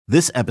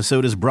This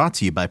episode is brought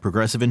to you by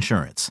Progressive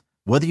Insurance.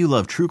 Whether you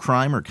love true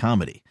crime or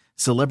comedy,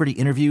 celebrity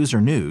interviews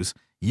or news,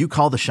 you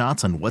call the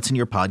shots on what's in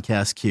your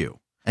podcast queue.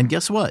 And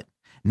guess what?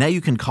 Now you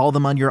can call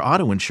them on your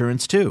auto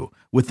insurance too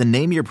with the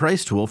Name Your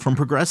Price tool from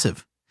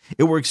Progressive.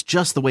 It works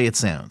just the way it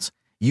sounds.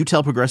 You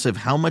tell Progressive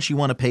how much you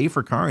want to pay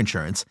for car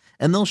insurance,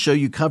 and they'll show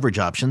you coverage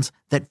options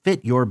that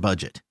fit your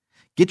budget.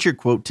 Get your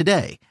quote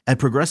today at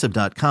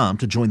Progressive.com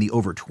to join the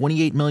over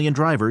 28 million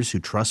drivers who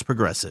trust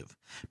Progressive.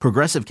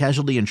 Progressive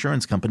Casualty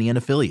Insurance Company and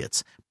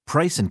Affiliates.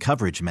 Price and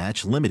coverage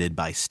match limited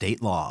by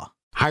state law.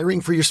 Hiring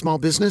for your small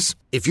business?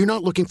 If you're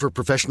not looking for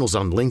professionals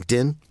on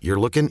LinkedIn, you're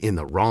looking in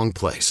the wrong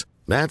place.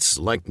 That's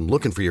like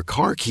looking for your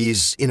car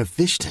keys in a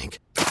fish tank.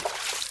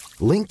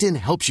 LinkedIn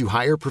helps you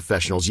hire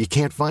professionals you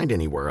can't find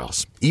anywhere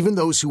else, even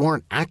those who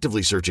aren't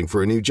actively searching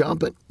for a new job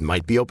but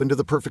might be open to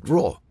the perfect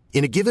role.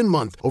 In a given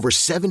month, over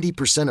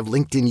 70% of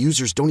LinkedIn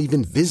users don't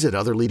even visit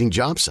other leading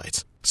job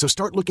sites. So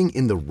start looking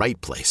in the right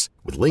place.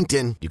 With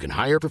LinkedIn, you can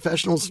hire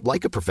professionals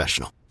like a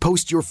professional.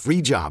 Post your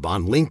free job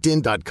on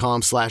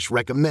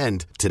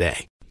linkedin.com/recommend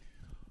today.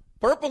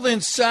 Purple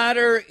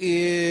Insider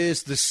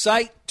is the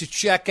site to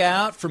check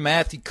out for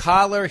Matthew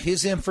Collar.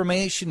 His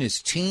information,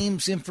 his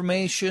team's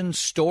information,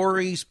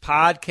 stories,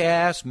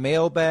 podcasts,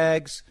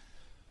 mailbags.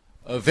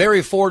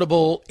 Very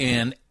affordable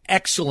and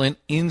excellent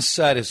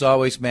insight as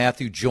always.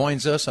 Matthew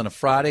joins us on a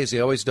Friday, as he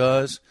always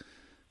does,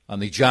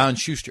 on the John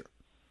Schuster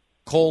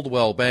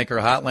Coldwell Banker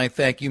Hotline.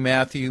 Thank you,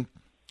 Matthew.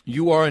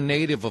 You are a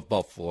native of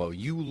Buffalo.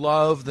 You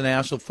love the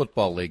National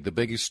Football League. The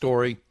biggest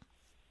story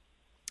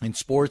in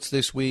sports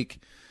this week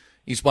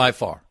is by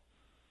far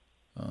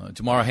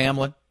Damar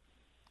Hamlin,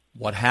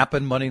 what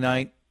happened Monday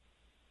night,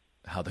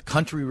 how the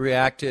country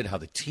reacted, how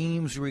the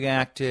teams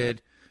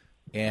reacted,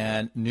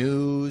 and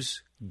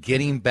news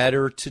getting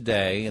better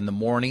today in the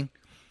morning.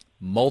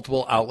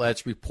 Multiple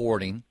outlets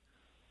reporting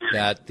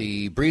that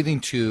the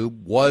breathing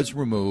tube was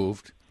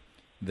removed,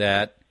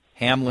 that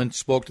Hamlin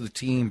spoke to the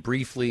team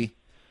briefly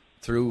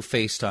through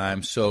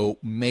FaceTime, so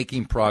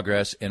making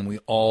progress, and we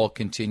all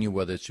continue,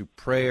 whether it's through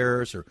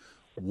prayers or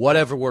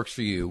whatever works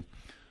for you,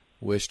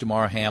 wish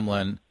Damar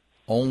Hamlin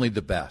only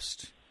the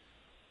best.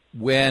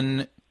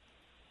 When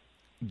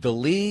the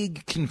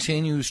league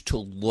continues to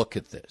look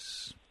at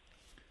this,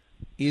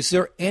 is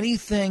there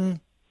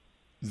anything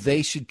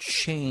they should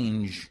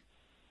change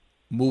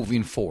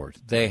moving forward?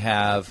 They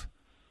have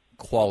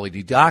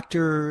quality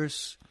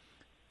doctors.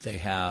 They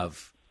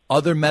have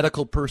other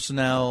medical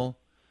personnel.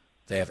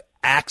 They have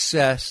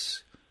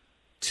access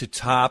to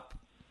top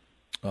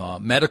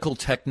medical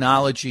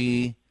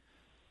technology.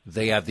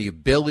 They have the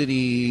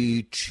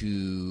ability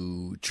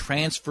to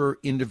transfer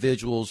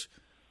individuals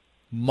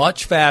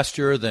much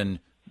faster than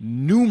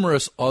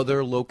numerous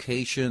other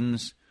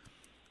locations.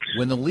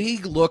 When the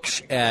league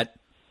looks at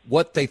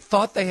what they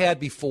thought they had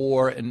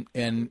before and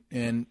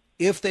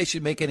if they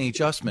should make any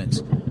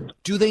adjustments,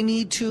 do they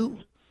need to?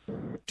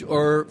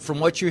 Or from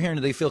what you're hearing,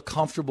 do they feel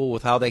comfortable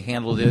with how they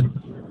handled it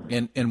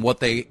and what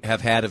they have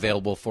had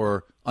available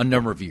for a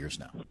number of years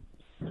now?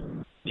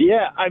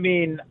 Yeah, I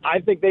mean,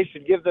 I think they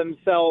should give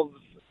themselves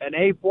an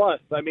A+.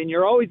 I mean,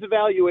 you're always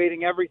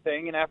evaluating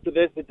everything, and after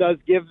this, it does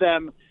give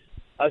them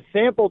a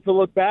sample to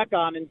look back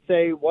on and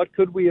say, what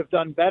could we have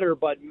done better?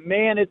 But,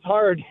 man, it's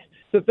hard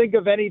to think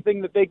of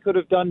anything that they could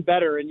have done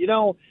better. And, you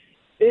know,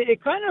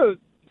 it kind of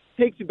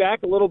takes you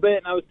back a little bit,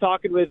 and I was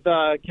talking with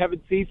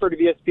Kevin Seifert of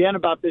ESPN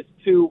about this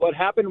too, what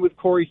happened with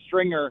Corey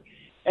Stringer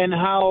and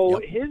how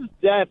his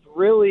death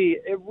really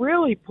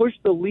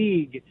pushed the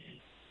league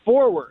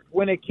forward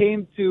when it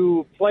came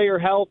to player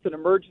health and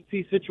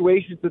emergency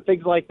situations and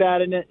things like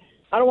that. And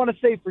I don't want to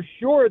say for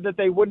sure that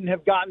they wouldn't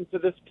have gotten to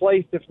this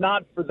place if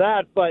not for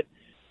that, but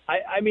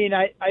I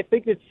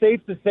think it's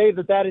safe to say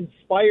that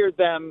inspired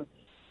them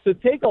to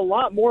take a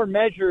lot more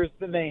measures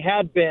than they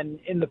had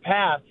been in the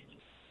past.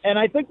 And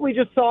I think we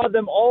just saw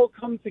them all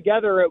come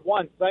together at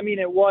once. I mean,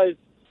 it was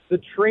the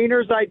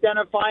trainers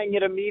identifying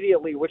it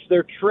immediately, which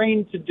they're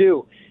trained to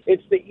do.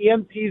 It's the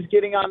EMTs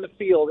getting on the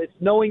field. It's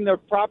knowing the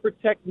proper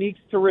techniques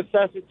to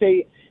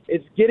resuscitate.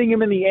 It's getting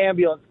him in the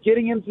ambulance,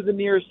 getting him to the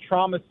nearest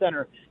trauma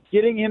center,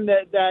 getting him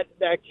that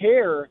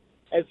care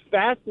as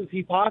fast as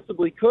he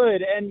possibly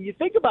could. And you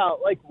think about,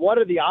 like, what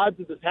are the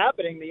odds of this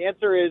happening? The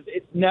answer is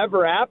it's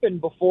never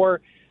happened before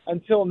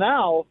until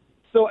now.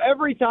 So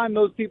every time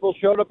those people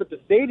showed up at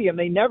the stadium,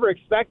 they never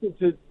expected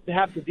to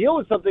have to deal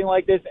with something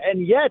like this.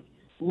 And yet,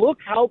 look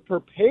how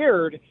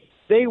prepared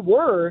they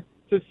were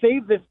to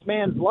save this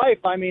man's life.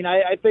 I mean,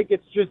 I think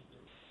it's just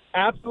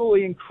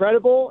absolutely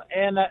incredible.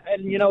 And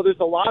you know, there's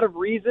a lot of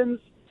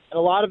reasons, and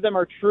a lot of them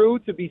are true,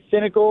 to be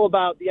cynical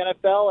about the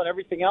NFL and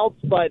everything else.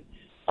 But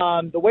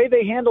the way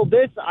they handled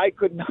this, I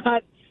could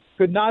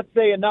not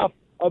say enough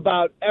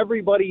about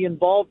everybody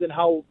involved and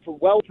how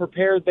well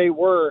prepared they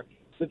were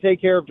to take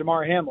care of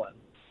Damar Hamlin.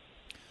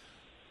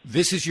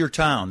 This is your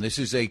town. This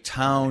is a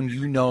town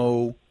you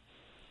know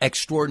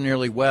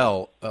extraordinarily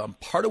well.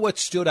 Part of what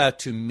stood out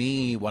to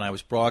me when I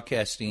was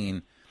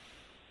broadcasting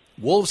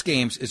Wolves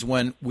games is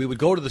when we would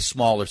go to the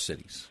smaller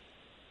cities.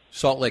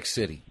 Salt Lake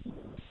City.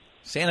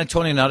 San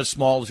Antonio, not as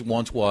small as it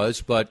once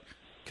was, but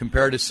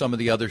compared to some of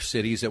the other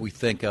cities that we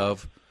think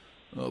of,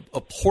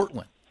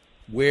 Portland,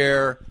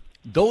 where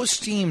those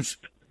teams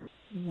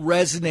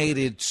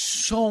resonated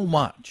so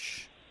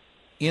much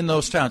in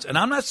those towns. And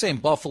I'm not saying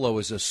Buffalo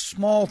is a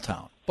small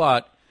town,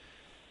 but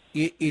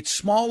it's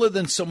smaller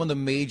than some of the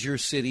major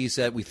cities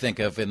that we think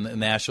of in the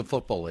National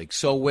Football League.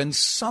 So when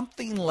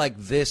something like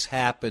this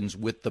happens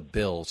with the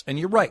Bills, and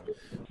you're right,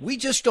 we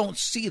just don't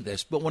see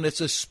this, but when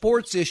it's a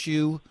sports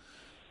issue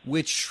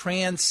which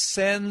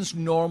transcends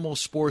normal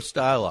sports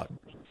dialogue,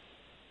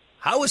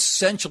 how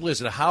essential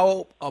is it?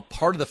 How a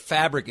part of the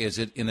fabric is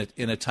it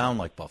in a town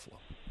like Buffalo?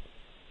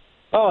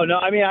 Oh, no,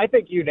 I mean, I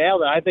think you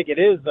nailed it. I think it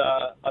is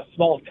a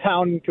small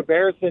town in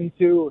comparison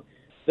to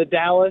the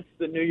Dallas,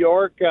 the New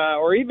York,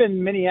 or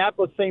even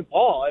Minneapolis, St.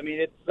 Paul. I mean,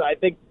 it's, I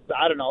think,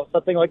 I don't know,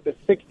 something like the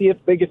 60th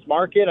biggest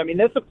market. I mean,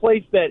 that's a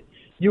place that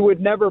you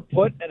would never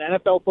put an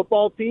NFL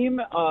football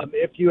team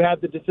if you had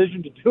the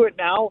decision to do it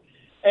now.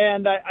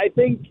 And I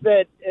think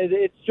that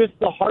it's just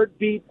the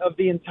heartbeat of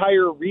the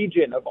entire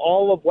region, of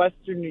all of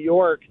Western New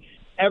York.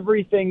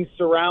 Everything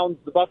surrounds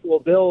the Buffalo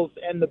Bills,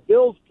 and the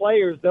Bills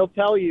players, they'll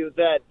tell you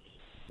that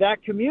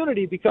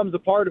community becomes a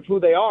part of who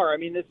they are. I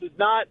mean, this is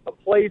not a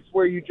place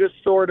where you just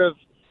sort of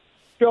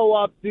show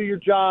up, do your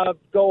job,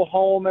 go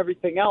home,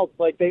 everything else.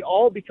 Like, they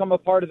all become a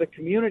part of the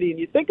community. And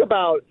you think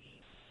about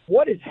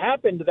what has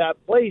happened to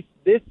that place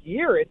this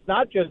year. It's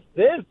not just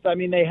this. I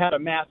mean, they had a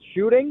mass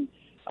shooting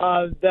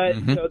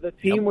the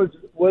team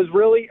was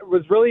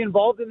really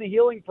involved in the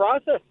healing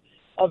process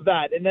of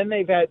that. And then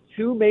they've had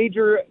two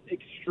major,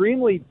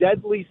 extremely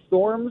deadly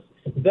storms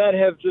that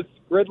have just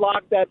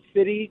gridlocked that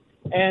city.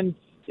 And,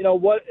 you know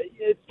what?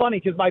 It's funny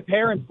because my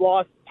parents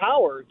lost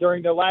power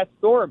during the last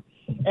storm,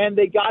 and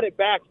they got it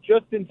back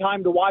just in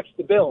time to watch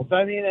the Bills.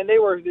 I mean, and they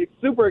were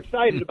super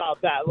excited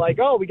about that. Like,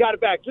 oh, we got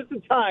it back just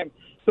in time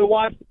to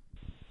watch.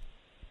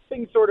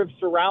 Thing sort of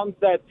surrounds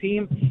that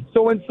team.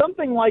 So when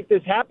something like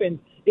this happens,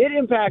 it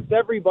impacts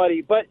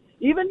everybody. But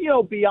even,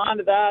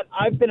 beyond that,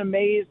 I've been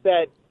amazed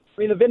that, I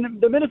mean,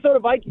 the Minnesota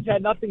Vikings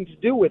had nothing to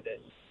do with this.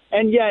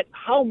 And yet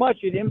how much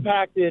it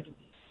impacted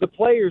the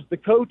players, the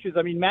coaches.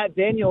 I mean, Matt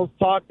Daniels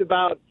talked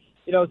about,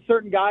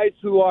 certain guys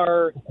who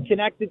are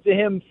connected to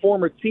him,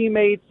 former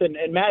teammates, and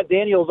Matt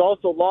Daniels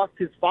also lost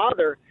his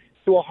father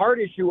to a heart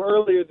issue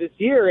earlier this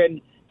year,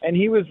 and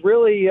he was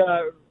really,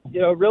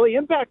 really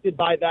impacted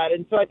by that.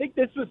 And so I think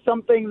this was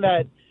something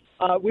that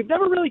we've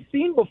never really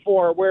seen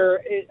before,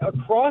 where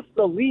across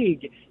the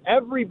league,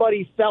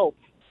 everybody felt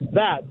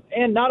that.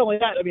 And not only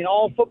that, I mean,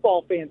 all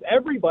football fans,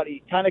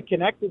 everybody kind of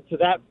connected to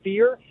that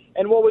fear.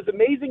 And what was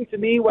amazing to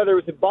me, whether it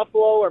was in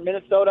Buffalo or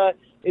Minnesota,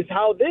 is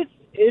how this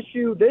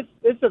issue, this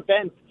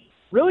event,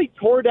 really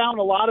tore down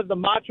a lot of the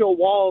macho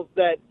walls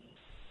that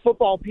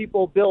football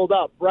people build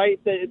up, right?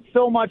 That it's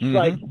so much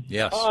like,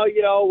 yes.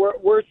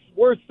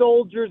 We're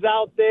soldiers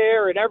out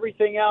there and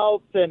everything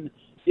else, and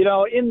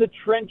in the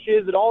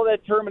trenches and all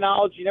that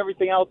terminology and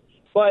everything else.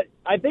 But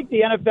I think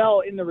the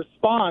NFL, in the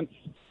response,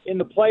 in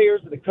the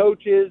players and the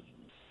coaches,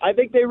 I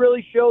think they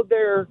really showed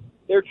their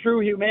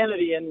true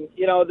humanity, and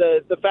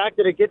the fact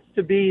that it gets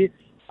to be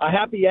a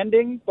happy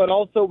ending, but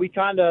also we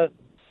kind of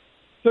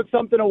took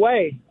something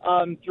away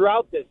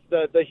throughout this,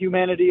 the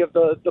humanity of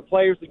the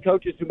players and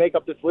coaches who make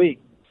up this league.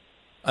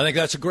 I think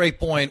that's a great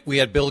point. We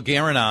had Bill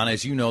Guerin on,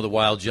 as you know, the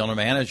Wild general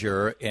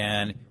manager,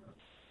 and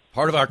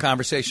part of our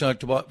conversation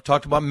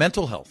talked about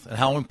mental health and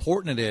how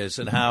important it is,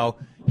 and how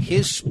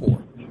his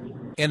sport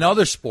and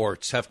other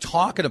sports have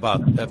talked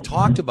about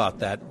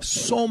that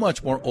so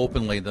much more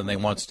openly than they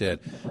once did.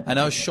 I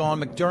know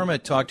Sean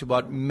McDermott talked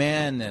about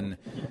men, and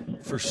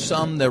for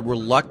some, their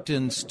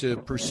reluctance to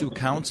pursue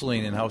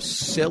counseling, and how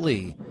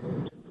silly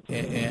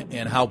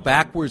and how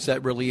backwards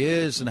that really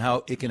is, and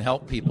how it can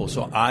help people.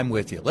 So I'm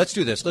with you. Let's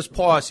do this. Let's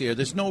pause here.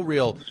 There's no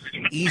real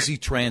easy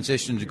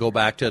transition to go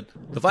back to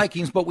the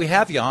Vikings, but we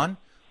have you on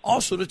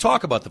also to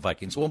talk about the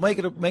Vikings. We'll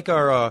make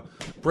our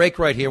break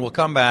right here. We'll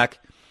come back,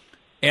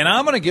 and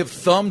I'm going to give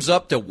thumbs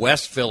up to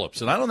Wes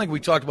Phillips. And I don't think we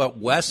talked about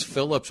Wes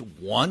Phillips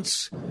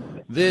once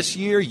this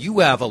year. You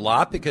have a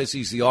lot because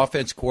he's the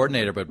offense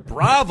coordinator, but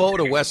bravo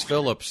to Wes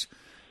Phillips.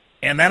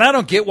 And then I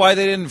don't get why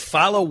they didn't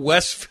follow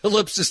Wes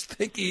Phillips'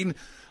 thinking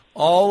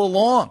all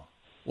along.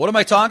 What am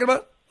I talking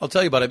about? I'll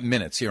tell you about it in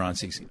minutes here on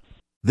CC.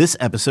 This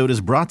episode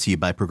is brought to you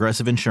by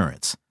Progressive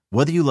Insurance.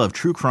 Whether you love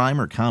true crime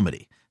or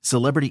comedy,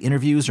 celebrity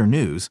interviews or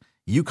news,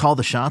 you call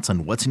the shots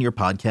on what's in your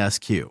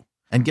podcast queue.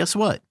 And guess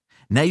what?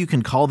 Now you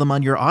can call them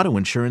on your auto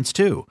insurance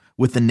too,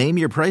 with the Name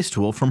Your Price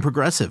tool from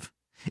Progressive.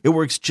 It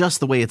works just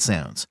the way it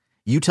sounds.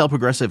 You tell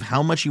Progressive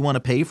how much you want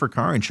to pay for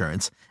car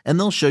insurance, and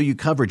they'll show you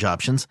coverage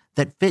options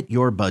that fit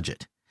your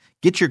budget.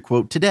 Get your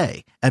quote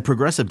today at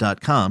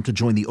Progressive.com to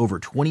join the over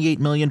 28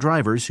 million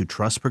drivers who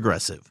trust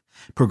Progressive.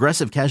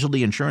 Progressive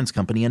Casualty Insurance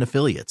Company and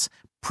Affiliates.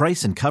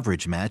 Price and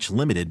coverage match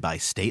limited by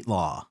state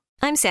law.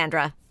 I'm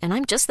Sandra, and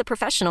I'm just the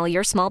professional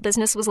your small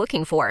business was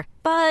looking for.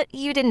 But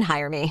you didn't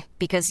hire me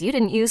because you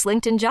didn't use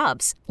LinkedIn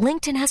Jobs.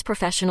 LinkedIn has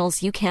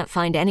professionals you can't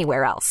find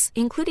anywhere else,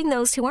 including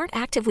those who aren't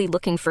actively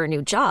looking for a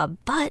new job,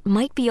 but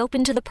might be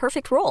open to the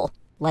perfect role,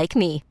 like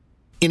me.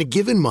 In a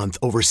given month,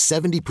 over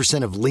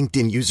 70% of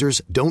LinkedIn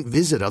users don't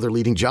visit other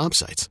leading job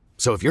sites.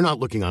 So if you're not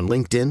looking on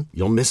LinkedIn,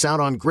 you'll miss out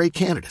on great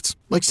candidates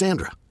like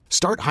Sandra.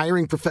 Start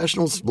hiring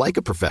professionals like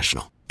a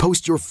professional.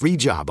 Post your free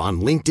job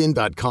on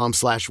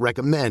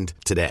linkedin.com/recommend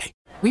today.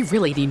 We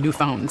really need new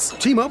phones.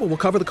 T-Mobile will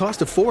cover the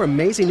cost of 4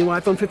 amazing new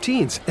iPhone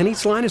 15s, and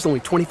each line is only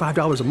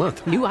 $25 a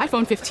month. New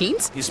iPhone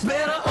 15s? It's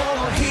better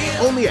over here.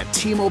 Only at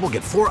T-Mobile,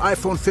 get 4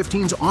 iPhone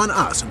 15s on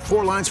us and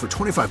 4 lines for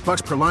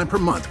 $25 per line per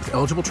month with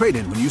eligible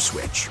trade-in when you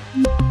switch.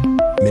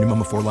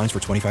 Minimum of 4 lines for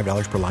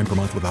 $25 per line per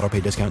month with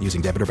autopay discount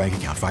using debit or bank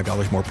account.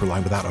 $5 more per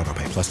line without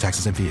autopay, plus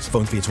taxes and fees.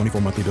 Phone fee at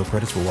 24 monthly bill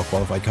credits for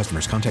well-qualified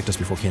customers. Contact us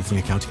before canceling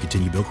account to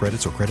continue bill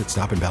credits or credit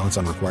stop and balance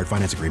on required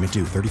finance agreement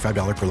due.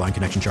 $35 per line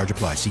connection charge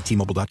applies. See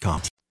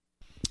T-Mobile.com.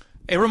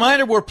 A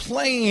reminder, we're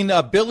playing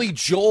Billy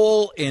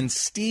Joel and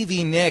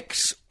Stevie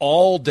Nicks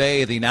all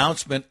day. The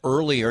announcement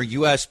earlier,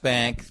 U.S.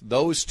 Bank,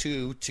 those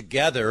two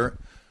together,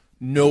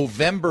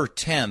 November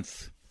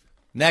 10th,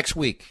 next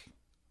week,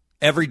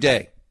 every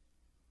day.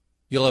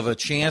 You'll have a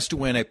chance to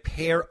win a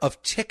pair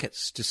of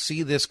tickets to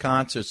see this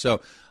concert.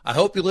 So I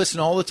hope you listen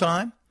all the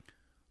time.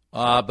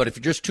 But if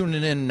you're just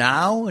tuning in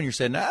now and you're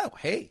saying, no,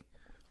 hey,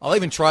 I'll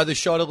even try this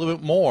show a little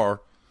bit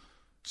more.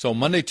 So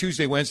Monday,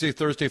 Tuesday, Wednesday,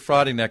 Thursday,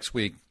 Friday next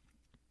week,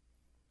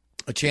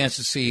 a chance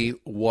to see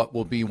what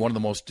will be one of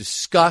the most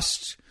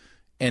discussed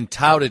and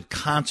touted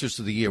concerts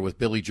of the year with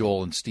Billy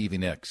Joel and Stevie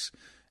Nicks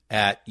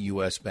at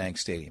U.S. Bank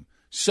Stadium.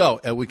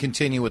 So we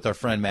continue with our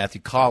friend Matthew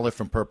Collar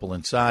from Purple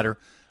Insider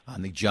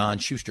on the John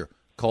Schuster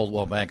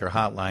Coldwell Banker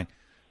Hotline.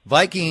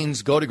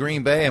 Vikings go to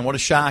Green Bay, and what a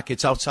shock,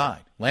 it's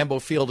outside.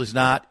 Lambeau Field is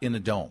not in the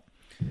dome.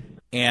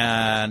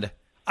 And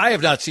I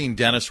have not seen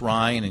Dennis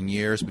Ryan in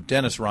years, but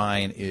Dennis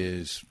Ryan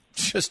is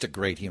just a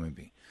great human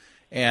being.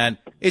 And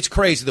it's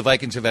crazy the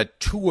Vikings have had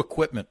 2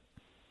 equipment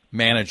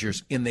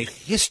managers in the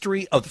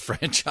history of the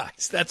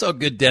franchise. That's how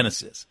good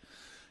Dennis is.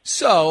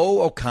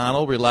 So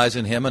O'Connell relies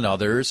on him and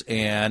others,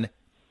 and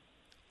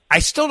I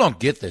still don't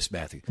get this,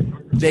 Matthew.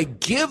 They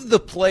give the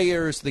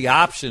players the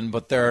option,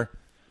 but they're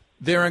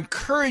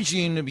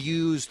encouraging to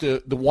use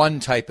the one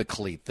type of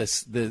cleat,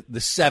 the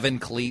 7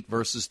 cleat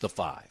versus the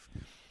 5.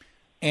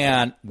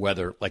 And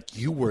whether, like,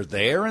 you were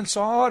there and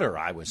saw it or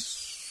I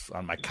was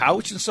on my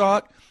couch and saw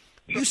it,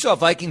 you saw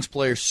Vikings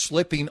players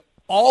slipping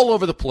all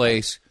over the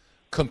place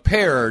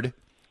compared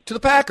to the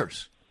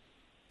Packers.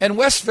 And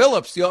Wes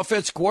Phillips, the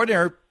offense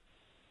coordinator,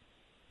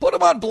 put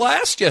him on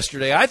blast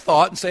yesterday, I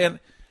thought, and saying,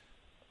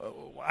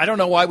 I don't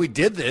know why we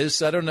did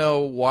this. I don't know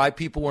why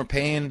people weren't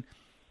paying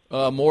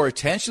more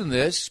attention to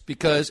this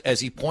because, as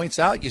he points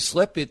out, you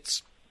slip,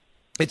 it's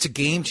a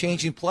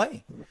game-changing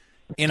play.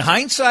 In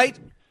hindsight,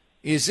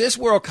 is this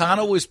where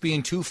O'Connell was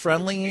being too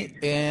friendly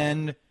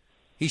and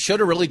he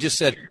should have really just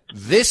said,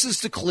 this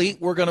is the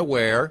cleat we're going to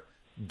wear.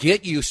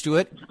 Get used to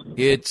it.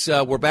 It's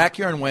we're back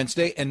here on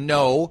Wednesday, and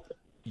no,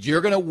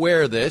 you're going to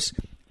wear this.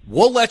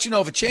 We'll let you know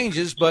if it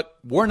changes, but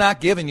we're not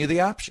giving you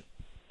the option.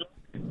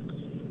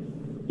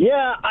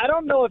 Yeah, I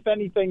don't know if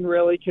anything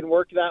really can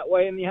work that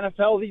way in the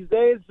NFL these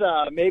days.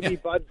 Maybe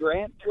Bud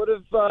Grant would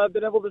have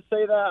been able to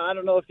say that. I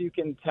don't know if you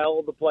can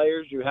tell the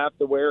players you have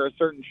to wear a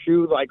certain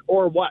shoe, like,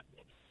 or what?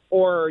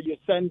 Or you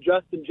send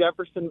Justin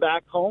Jefferson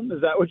back home?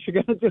 Is that what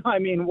you're going to do? I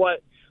mean, what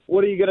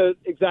are you going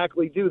to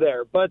exactly do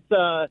there? But,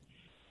 I'm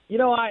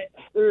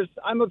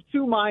of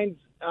 2 minds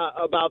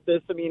about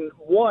this. I mean,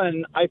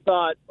 one, I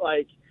thought,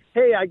 like,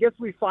 hey, I guess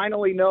we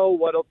finally know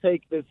what it'll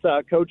take this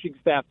coaching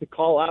staff to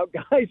call out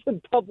guys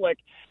in public.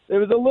 There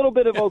was a little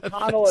bit of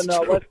O'Connell and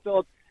Wes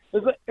Phillips.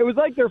 It was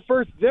like their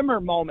first Zimmer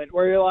moment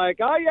where you're like,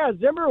 oh, yeah,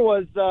 Zimmer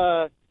was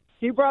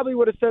he probably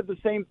would have said the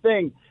same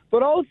thing.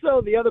 But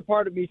also the other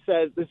part of me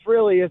says this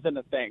really isn't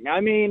a thing.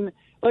 I mean,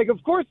 like,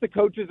 of course the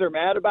coaches are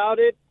mad about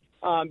it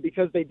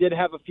because they did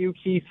have a few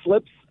key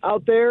slips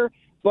out there,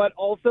 but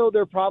also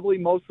they're probably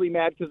mostly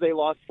mad because they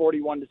lost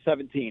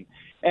 41-17.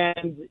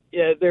 And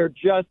they're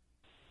just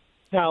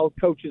how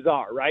coaches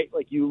are, right?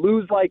 Like, you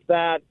lose like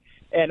that,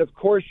 and of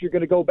course you're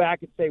going to go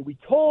back and say, we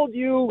told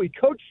you, we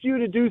coached you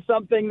to do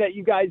something that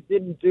you guys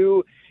didn't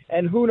do,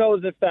 and who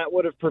knows if that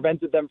would have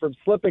prevented them from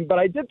slipping. But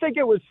I did think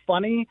it was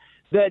funny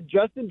that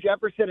Justin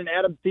Jefferson and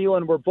Adam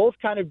Thielen were both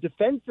kind of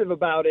defensive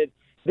about it.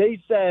 They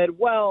said,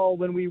 well,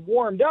 when we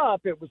warmed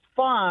up, it was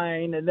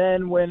fine, and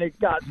then when it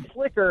got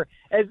slicker,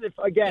 as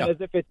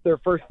if it's their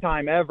first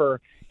time ever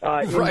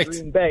in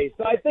Green Bay.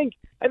 So I think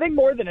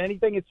more than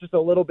anything, it's just a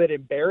little bit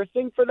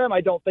embarrassing for them.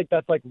 I don't think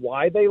that's like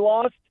why they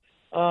lost.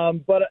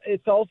 But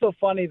it's also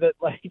funny that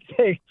like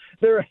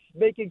they're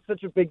making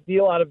such a big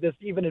deal out of this,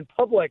 even in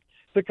public,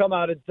 to come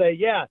out and say,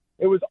 yeah,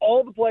 it was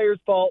all the players'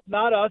 fault,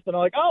 not us. And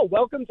I'm like, oh,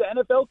 welcome to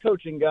NFL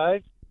coaching,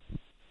 guys.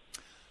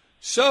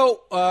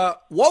 So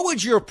what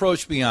would your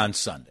approach be on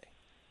Sunday?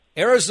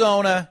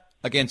 Arizona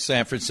against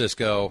San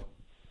Francisco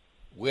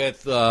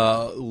with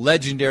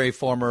legendary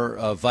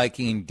former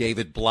Viking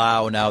David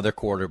Blau, now their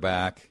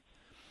quarterback.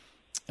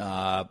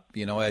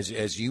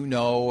 As you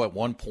know, at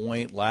one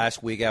point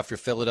last week after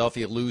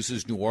Philadelphia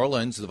loses New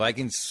Orleans, the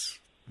Vikings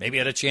maybe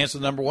had a chance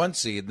of the number 1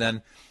 seed.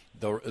 Then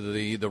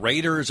The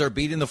Raiders are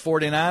beating the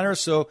 49ers,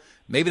 so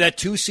maybe that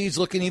 2 seed's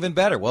looking even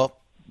better. Well,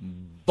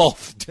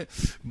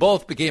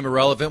 both became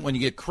irrelevant when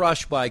you get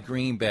crushed by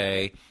Green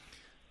Bay.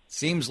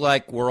 Seems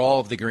like we're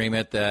all of the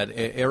agreement that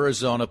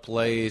Arizona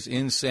plays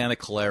in Santa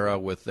Clara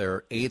with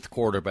their 8th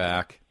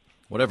quarterback,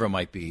 whatever it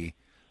might be.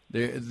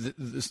 The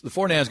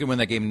 49ers going to win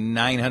that game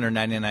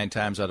 999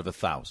 times out of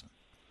 1,000.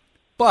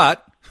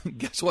 But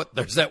guess what?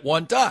 There's that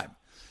one time.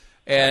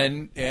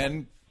 And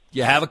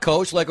you have a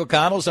coach like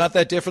O'Connell. It's not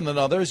that different than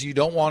others. You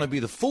don't want to be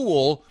the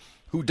fool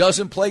who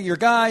doesn't play your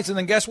guys. And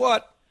then guess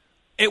what?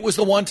 It was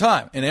the one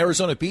time. And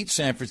Arizona beat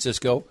San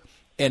Francisco.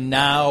 And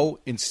now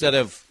instead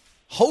of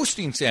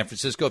hosting San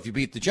Francisco, if you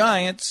beat the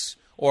Giants,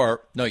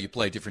 or no, you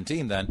play a different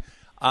team then,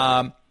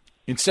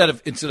 instead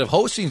of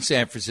hosting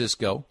San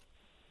Francisco,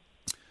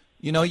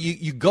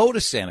 you go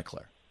to Santa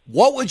Clara.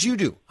 What would you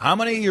do? How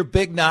many of your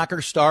big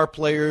knocker star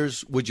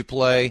players would you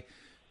play?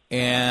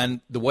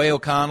 And the way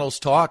O'Connell's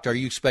talked, are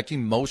you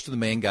expecting most of the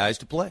main guys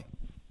to play?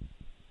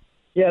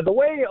 Yeah, the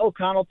way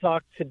O'Connell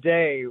talked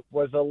today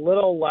was a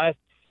little less,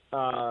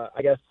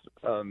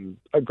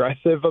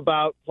 aggressive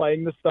about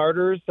playing the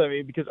starters. I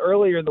mean, because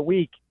earlier in the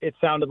week, it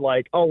sounded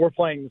like, oh, we're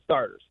playing the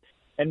starters.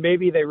 And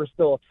maybe they were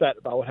still upset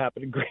about what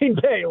happened in Green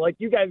Bay. Like,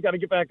 you guys got to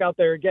get back out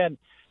there again.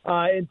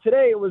 And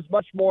today it was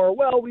much more,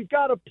 well, we've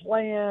got a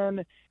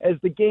plan as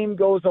the game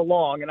goes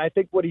along. And I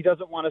think what he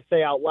doesn't want to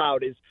say out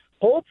loud is,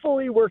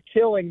 hopefully we're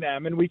killing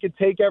them and we can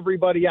take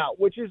everybody out,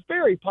 which is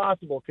very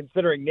possible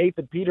considering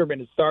Nathan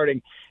Peterman is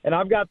starting. And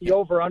I've got the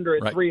over-under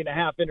at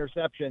 3.5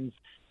 interceptions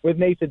with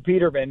Nathan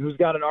Peterman, who's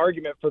got an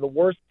argument for the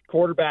worst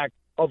quarterback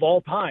of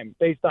all time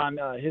based on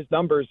his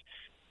numbers.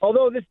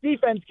 Although this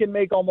defense can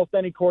make almost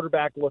any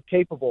quarterback look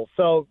capable.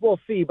 So we'll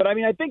see. But, I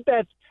mean, I think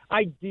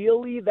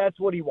ideally that's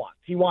what he wants.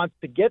 He wants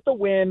to get the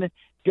win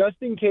just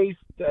in case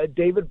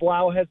David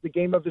Blau has the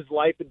game of his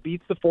life and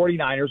beats the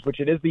 49ers, which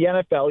it is the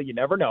NFL. You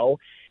never know.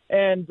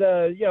 And,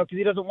 because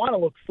he doesn't want to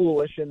look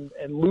foolish and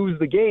lose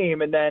the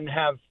game and then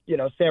have,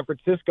 San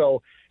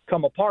Francisco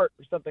come apart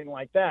or something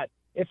like that.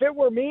 If it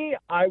were me,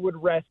 I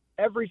would rest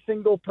every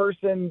single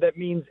person that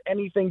means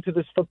anything to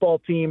this football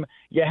team.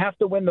 You have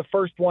to win the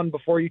first one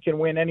before you can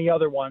win any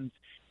other ones.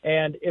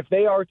 And if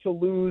they are to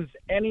lose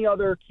any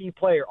other key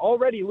player,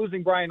 already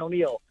losing Brian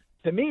O'Neill,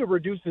 to me,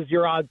 reduces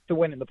your odds to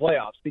win in the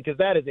playoffs because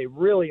that is a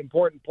really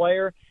important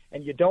player,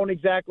 and you don't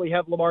exactly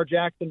have Lamar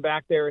Jackson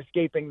back there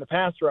escaping the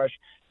pass rush.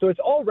 So it's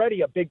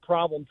already a big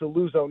problem to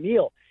lose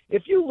O'Neill.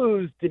 If you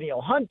lose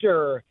Danielle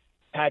Hunter,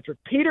 Patrick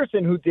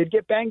Peterson, who did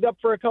get banged up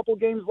for a couple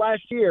games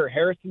last year,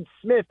 Harrison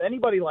Smith,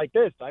 anybody like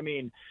this, I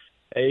mean,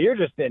 you're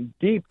just in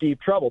deep, deep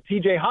trouble.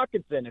 TJ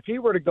Hawkinson, if he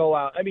were to go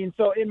out. I mean,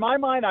 so in my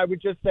mind, I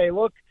would just say,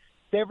 look,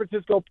 San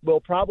Francisco will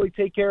probably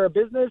take care of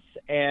business,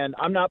 and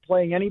I'm not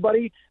playing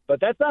anybody, but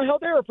that's not how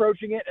they're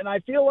approaching it. And I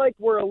feel like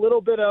we're a little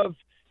bit of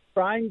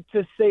trying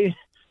to say,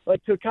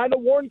 like, to kind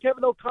of warn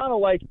Kevin O'Connell,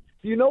 like,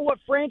 do you know what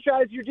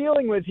franchise you're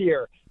dealing with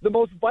here? The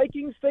most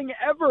Vikings thing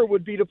ever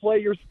would be to play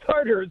your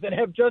starters and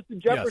have Justin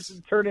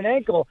Jefferson turn an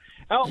ankle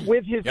out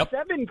with his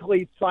 7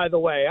 cleats, by the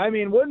way. I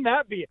mean, wouldn't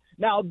that be?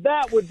 Now,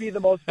 that would be the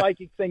most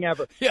Vikings thing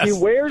ever. He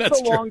wears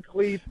the long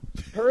cleats,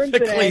 turns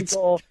an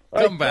ankle.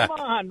 Come back. Come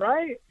on,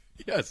 right?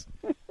 Yes.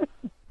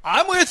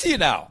 I'm with you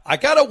now. I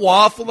got to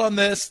waffle on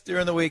this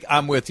during the week.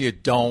 I'm with you.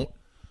 Don't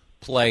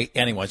play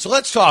anyone. So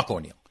let's talk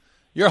O'Neill.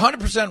 You're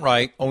 100%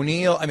 right.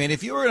 O'Neill, I mean,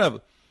 if you were going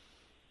to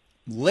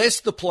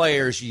list the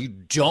players you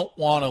don't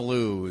want to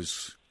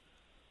lose,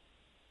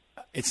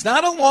 it's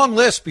not a long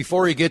list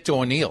before you get to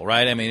O'Neill,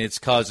 right? I mean, it's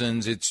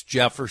Cousins, it's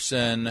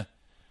Jefferson,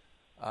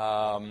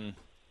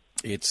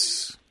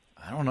 it's,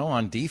 I don't know,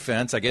 on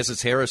defense, I guess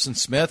it's Harrison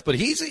Smith, but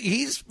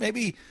he's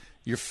maybe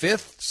your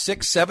 5th,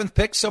 6th, 7th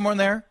pick, somewhere in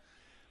there.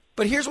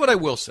 But here's what I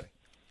will say.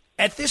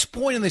 At this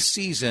point in the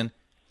season,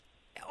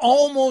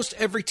 almost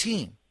every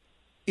team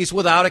is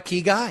without a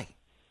key guy.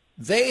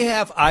 They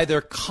have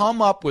either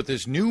come up with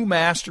this new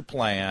master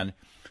plan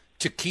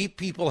to keep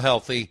people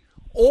healthy,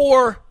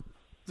 or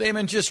they've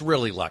been just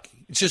really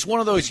lucky. It's just one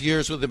of those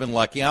years where they've been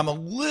lucky. I'm a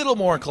little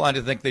more inclined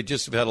to think they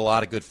just have had a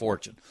lot of good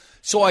fortune.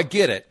 So I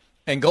get it.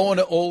 And going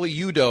to Oli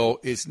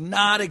Udoh is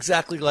not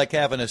exactly like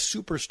having a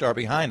superstar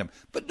behind him.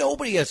 But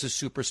nobody has a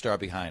superstar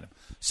behind him.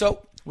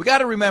 So we got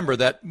to remember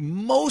that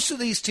most of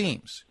these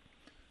teams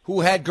who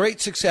had great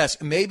success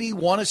and maybe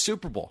won a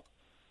Super Bowl,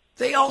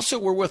 they also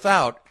were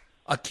without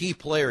a key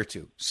player or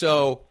two.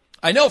 So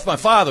I know if my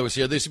father was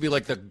here, this would be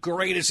like the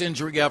greatest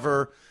injury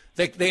ever.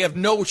 They have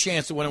no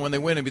chance to win, and when they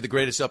win, it'd be the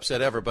greatest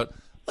upset ever. But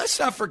let's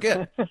not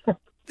forget,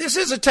 this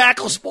is a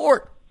tackle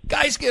sport.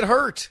 Guys get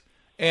hurt.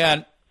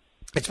 And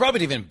it's probably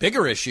an even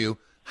bigger issue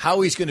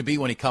how he's going to be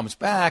when he comes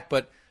back.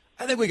 But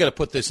I think we got to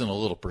put this in a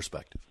little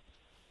perspective.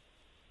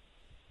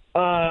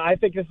 I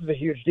think this is a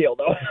huge deal,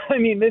 though. I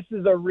mean, this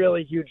is a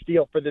really huge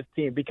deal for this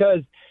team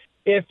because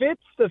if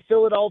it's the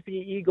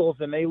Philadelphia Eagles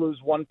and they lose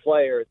one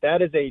player,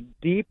 that is a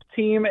deep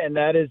team, and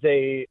that is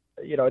a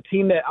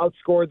team that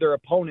outscored their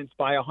opponents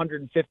by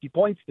 150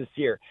 points this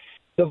year.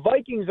 The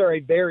Vikings are a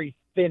very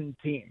thin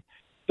team.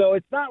 So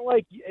it's not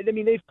like, I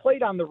mean, they've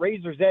played on the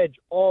razor's edge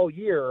all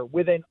year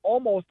with an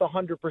almost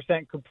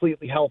 100%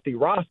 completely healthy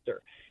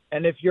roster.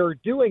 And if you're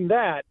doing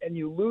that and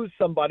you lose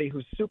somebody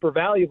who's super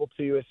valuable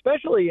to you,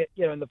 especially,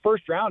 in the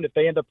first round, if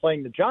they end up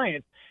playing the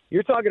Giants,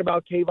 you're talking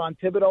about Kayvon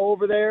Thibodeau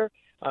over there.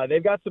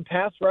 They've got some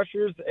pass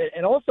rushers.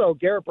 And also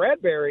Garrett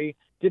Bradbury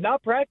did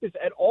not practice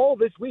at all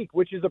this week,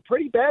 which is a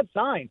pretty bad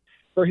sign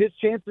for his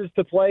chances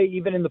to play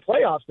even in the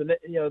playoffs. And,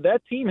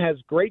 that team has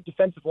great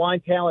defensive line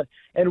talent.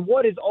 And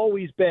what has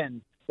always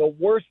been the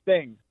worst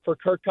thing for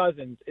Kirk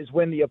Cousins is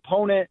when the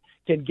opponent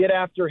can get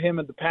after him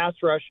in the pass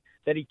rush,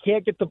 that he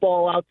can't get the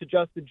ball out to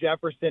Justin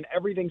Jefferson.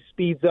 Everything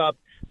speeds up.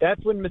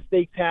 That's when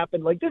mistakes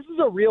happen. Like, this is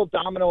a real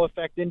domino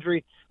effect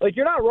injury. Like,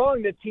 you're not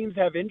wrong that teams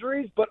have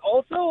injuries, but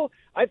also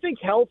I think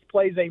health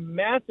plays a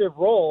massive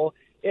role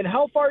in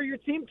how far your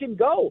team can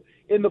go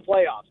in the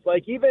playoffs.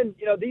 Like, even,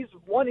 these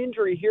one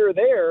injury here or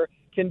there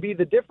can be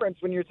the difference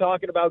when you're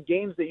talking about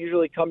games that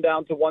usually come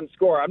down to one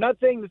score. I'm not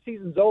saying the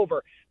season's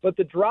over, but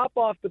the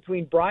drop-off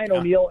between Brian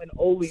O'Neill and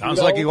Ole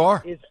Sounds like you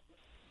are.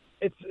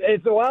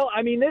 It's well,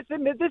 I mean, this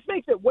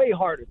makes it way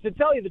harder. To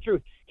tell you the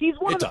truth, he's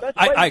one of the best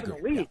players in the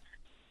league.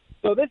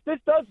 So this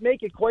does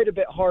make it quite a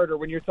bit harder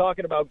when you're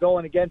talking about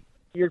going against.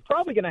 You're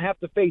probably going to have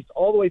to face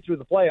all the way through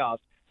the playoffs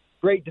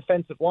great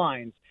defensive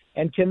lines.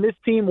 And can this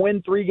team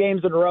win 3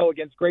 games in a row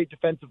against great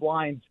defensive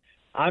lines?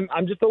 I'm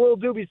just a little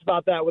dubious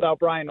about that without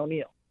Brian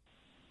O'Neill.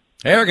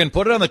 Harrigan,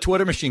 put it on the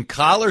Twitter machine.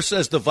 Collar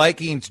says the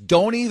Vikings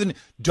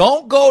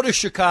don't go to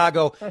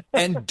Chicago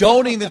and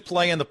don't even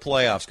play in the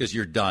playoffs because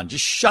you're done.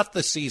 Just shut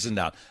the season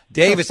down.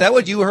 Dave, is that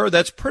what you heard?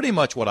 That's pretty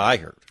much what I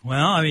heard.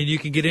 Well, I mean, you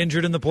can get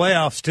injured in the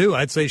playoffs too.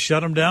 I'd say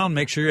shut them down.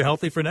 Make sure you're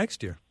healthy for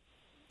next year.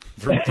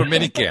 For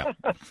minicamp.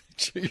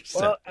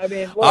 Well, I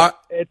mean, look,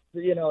 it's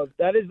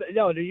that is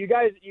you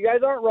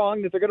guys aren't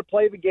wrong that they're going to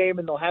play the game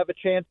and they'll have a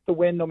chance to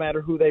win no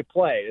matter who they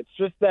play. It's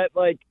just that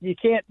you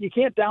can't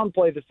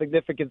downplay the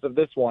significance of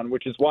this one,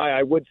 which is why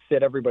I would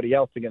sit everybody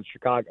else against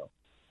Chicago.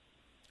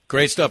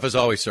 Great stuff as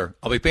always, sir.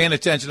 I'll be paying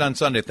attention on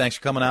Sunday. Thanks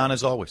for coming on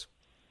as always.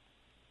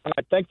 All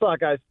right, thanks a lot,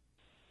 guys.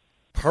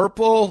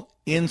 Purple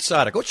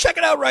Insider. Go check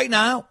it out right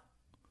now.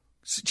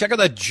 Check out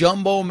that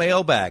jumbo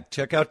mailbag.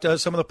 Check out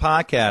some of the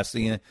podcasts,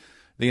 the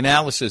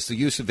analysis, the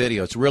use of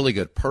video. It's really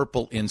good.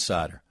 Purple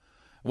Insider.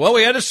 Well,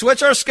 we had to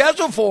switch our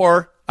schedule for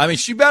her. I mean,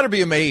 she better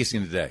be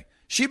amazing today.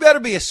 She better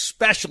be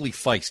especially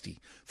feisty.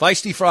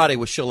 Feisty Friday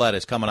with Shaletta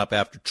is coming up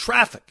after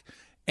traffic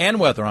and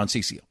weather on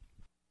CCO.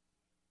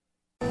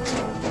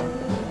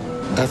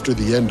 After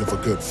the end of a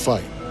good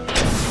fight,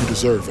 you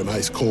deserve an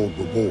ice-cold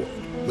reward.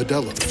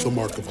 Modelo is the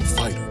mark of a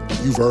fighter.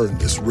 You've earned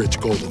this rich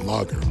golden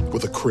lager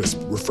with a crisp,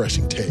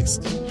 refreshing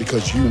taste.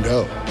 Because you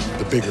know,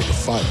 the bigger the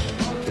fight,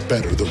 the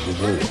better the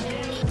reward.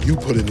 You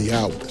put in the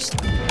hours,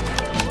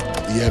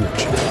 the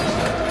energy,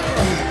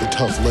 the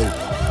tough labor.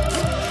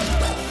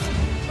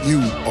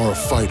 You are a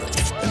fighter,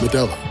 and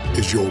Modelo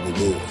is your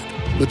reward.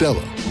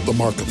 Modelo, the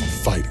mark of a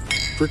fighter.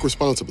 Drink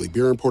responsibly.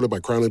 Beer imported by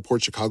Crown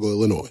Imports, Chicago,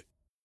 Illinois.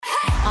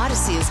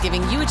 Odyssey is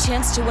giving you a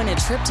chance to win a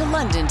trip to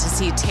London to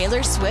see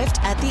Taylor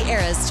Swift at the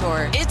Eras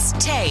Tour. It's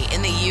Tay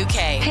in the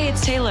UK. Hey,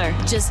 it's Taylor.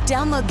 Just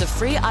download the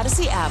free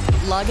Odyssey app,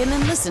 log in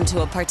and listen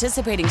to a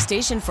participating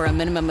station for a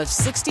minimum of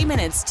 60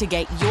 minutes to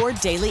get your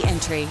daily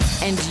entry.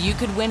 And you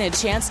could win a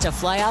chance to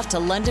fly off to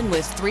London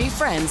with 3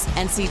 friends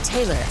and see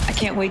Taylor. I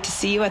can't wait to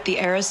see you at the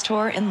Eras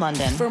Tour in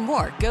London. For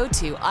more, go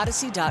to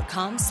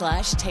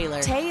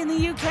odyssey.com/Taylor. Tay in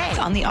the UK. It's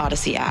on the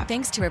Odyssey app.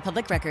 Thanks to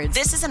Republic Records.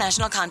 This is a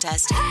national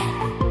contest.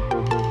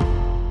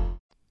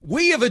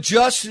 We have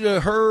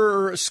adjusted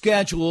her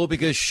schedule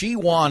because she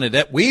wanted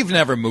it. We've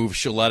never moved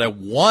Shaletta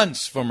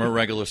once from her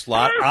regular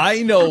slot.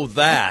 I know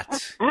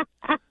that.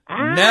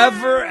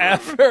 Never,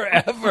 ever,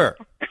 ever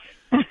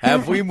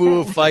have we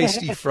moved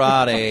Feisty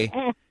Friday.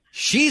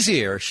 She's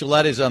here.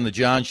 Shaletta's on the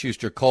John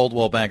Schuster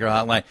Coldwell Banker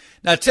Hotline.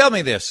 Now, tell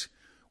me this.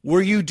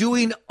 Were you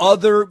doing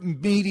other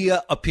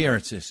media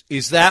appearances?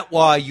 Is that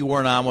why you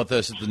weren't on with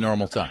us at the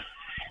normal time?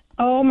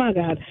 Oh, my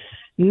God.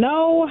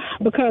 No,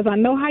 because I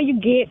know how you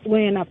get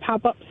when I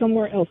pop up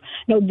somewhere else.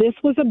 No, this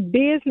was a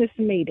business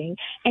meeting.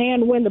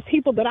 And when the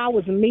people that I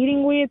was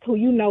meeting with, who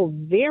you know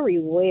very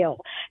well,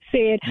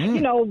 said,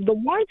 the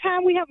one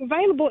time we have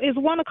available is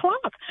 1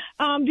 o'clock.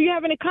 Do you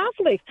have any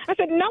conflicts? I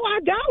said, no,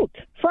 I don't.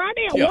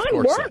 Friday at 1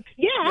 works.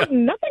 Yeah, I have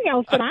nothing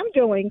else that I'm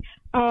doing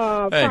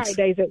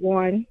Fridays at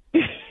 1.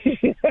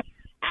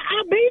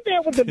 I'll be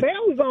there with the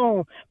bells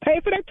on. Pay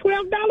for that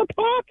 $12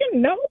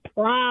 parking, no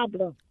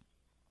problem.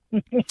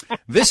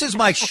 This is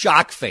my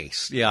shock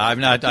face. Yeah, I'm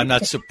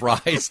not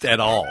surprised at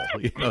all.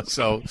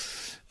 So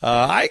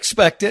I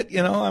expect it.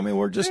 I mean,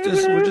 we're just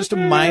a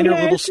minor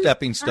little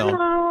stepping stone.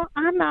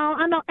 I know.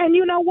 And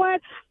you know what?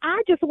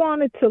 I just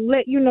wanted to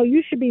let you know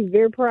you should be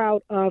very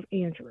proud of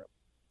Andrew.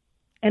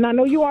 And I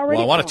know you already.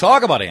 Well, I want to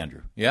talk about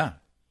Andrew. Yeah.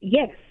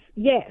 Yes.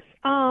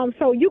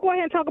 So you go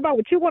ahead and talk about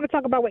what you want to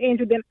talk about with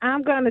Andrew. Then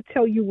I'm going to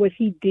tell you what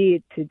he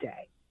did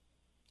today.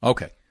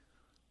 Okay.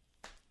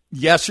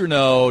 Yes or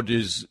no,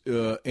 does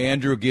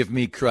Andrew give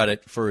me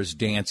credit for his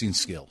dancing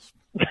skills?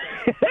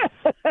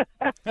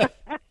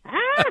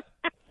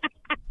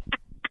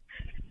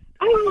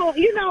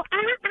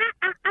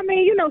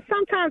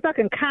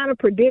 can kind of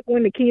predict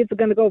when the kids are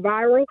going to go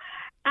viral.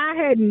 I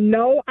had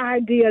no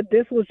idea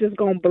this was just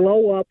going to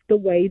blow up the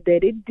way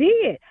that it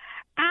did.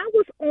 I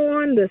was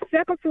on the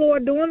second floor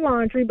doing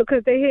laundry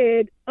because they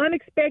had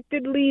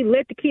unexpectedly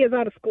let the kids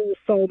out of school.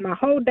 So my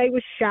whole day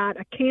was shot.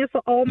 I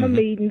canceled all my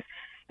meetings.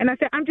 And I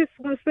said, I'm just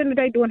going to spend the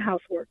day doing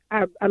housework.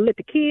 I let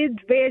the kids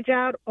veg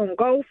out on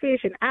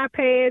goldfish and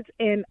iPads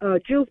and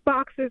juice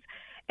boxes.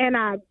 And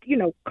I,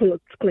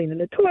 cleaning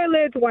the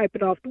toilets,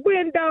 wiping off the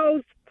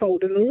windows,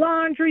 folding the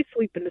laundry,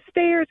 sweeping the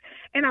stairs.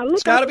 And I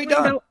look out the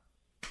window. Done.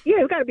 Yeah,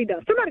 it's got to be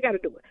done. Somebody got to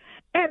do it.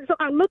 And so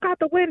I look out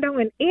the window,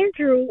 and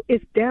Andrew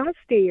is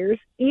downstairs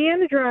in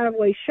the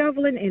driveway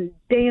shoveling and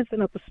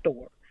dancing up a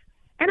storm.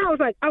 And I was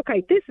like,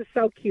 okay, this is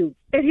so cute.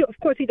 And of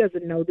course, he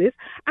doesn't know this.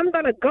 I'm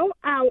going to go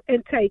out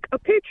and take a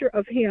picture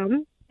of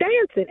him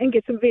dancing and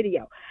get some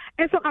video.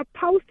 And so I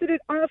posted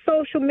it on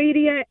social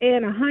media,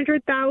 and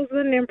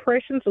 100,000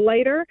 impressions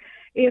later,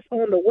 it's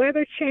on the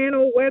Weather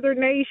Channel, Weather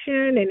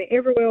Nation, and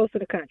everywhere else in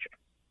the country.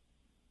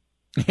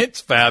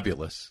 It's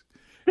fabulous.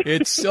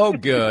 It's so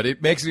good.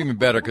 It makes it even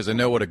better because I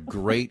know what a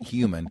great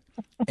human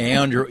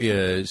Andrew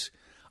is.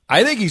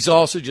 I think he's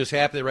also just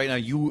happy that right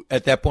now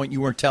at that point,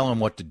 you weren't telling him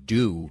what to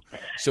do.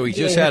 So he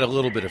just had a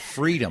little bit of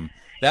freedom.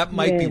 That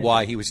might be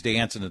why he was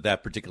dancing at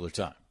that particular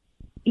time.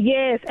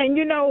 Yes, and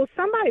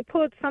somebody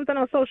put something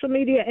on social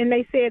media and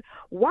they said,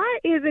 why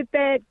is it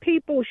that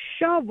people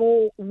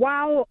shovel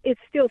while it's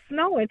still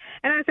snowing?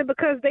 And I said,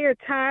 because they are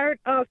tired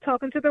of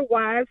talking to their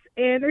wives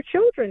and their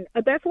children.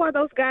 That's why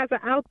those guys are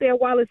out there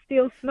while it's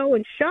still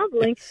snowing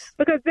shoveling,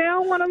 because they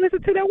don't want to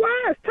listen to their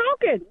wives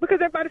talking because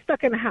everybody's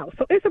stuck in the house.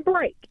 So it's a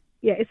break.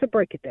 Yeah, it's a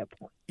break at that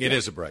point. It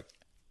is a break.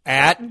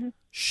 At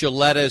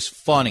Shaletta's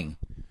Funny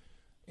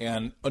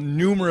and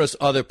numerous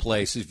other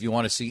places if you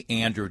want to see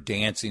Andrew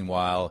dancing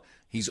while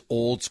he's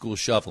old school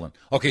shuffling.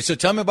 Okay, so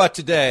tell me about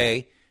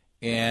today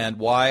and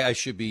why I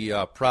should be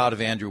proud of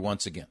Andrew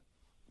once again.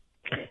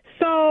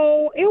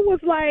 So it was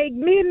like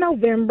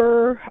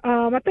mid-November.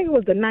 I think it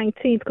was the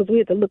 19th because we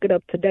had to look it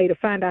up today to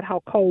find out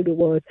how cold it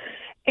was.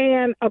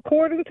 And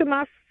according to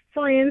my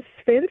friend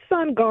Sven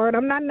Sundgaard,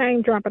 I'm not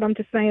name dropping, I'm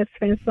just saying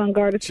Sven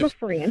Sundgaard, it's my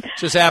friend.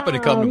 Just happened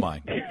to come to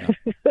mind.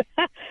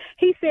 Yeah.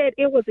 He said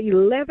it was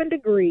 11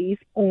 degrees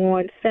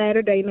on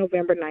Saturday,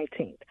 November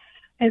 19th.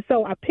 And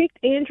so I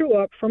picked Andrew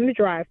up from the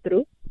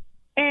drive-thru,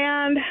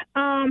 and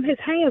his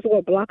hands were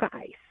a block of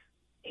ice.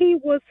 He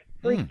was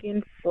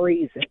freaking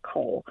freezing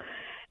cold.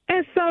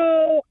 And so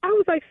I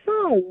was like,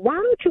 son, why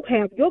don't you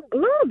have your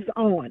gloves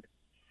on?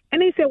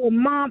 And he said, well,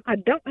 Mom, I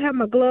don't have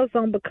my gloves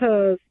on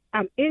because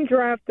I'm in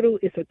drive-thru.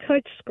 It's a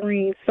touch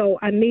screen, so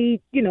I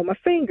need, my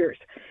fingers.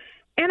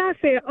 And I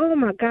said, oh,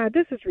 my God,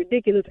 this is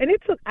ridiculous. And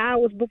it took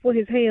hours before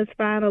his hands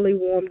finally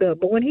warmed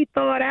up. But when he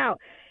thawed out,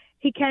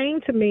 he came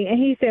to me and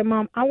he said,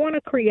 Mom, I want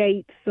to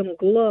create some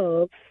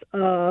gloves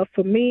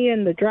for me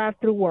and the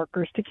drive-thru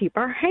workers to keep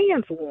our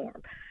hands warm.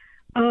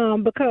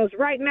 Because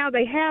right now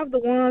they have the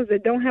ones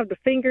that don't have the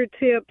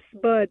fingertips,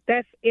 but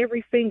that's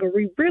every finger.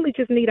 We really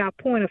just need our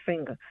pointer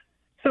finger.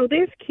 So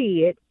this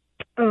kid,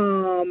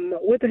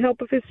 with the help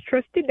of his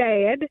trusty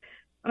dad,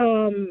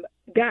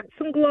 got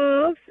some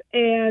gloves,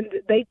 and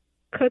they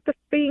cut the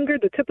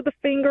tip of the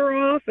finger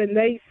off, and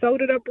they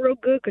sewed it up real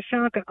good because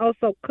Sean can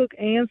also cook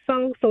and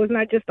sew, so it's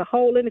not just a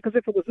hole in it, because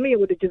if it was me, it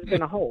would have just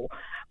been a hole.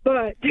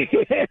 But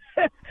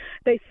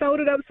they sewed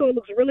it up so it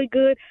looks really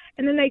good,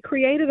 and then they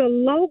created a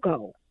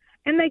logo,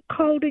 and they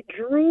called it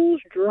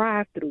Drew's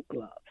Drive-Thru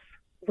Gloves,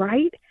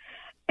 right?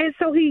 And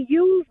so he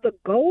used the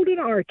golden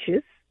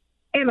arches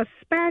and a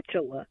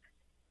spatula,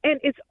 and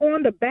it's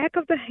on the back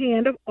of the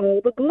hand of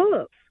all the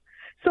gloves.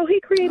 So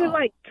he created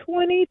like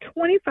 20,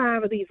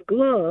 25 of these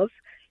gloves,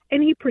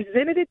 and he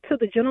presented it to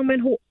the gentleman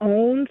who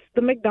owns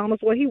the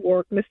McDonald's where he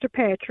worked, Mr.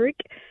 Patrick.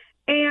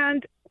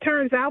 And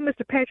turns out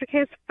Mr. Patrick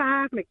has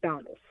 5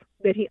 McDonald's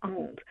that he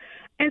owns.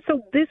 And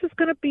so this is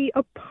going to be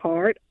a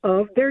part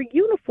of their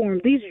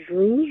uniform, these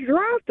Drew's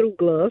drive-thru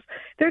gloves.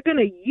 They're going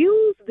to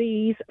use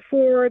these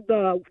for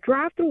the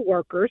drive-thru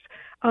workers,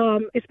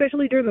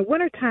 especially during the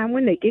wintertime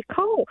when they get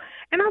cold.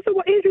 And I said,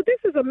 well, Andrew, this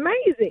is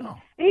amazing. Oh.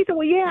 And he said,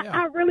 well, yeah,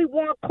 I really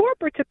want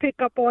corporate to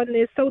pick up on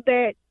this so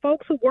that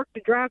folks who work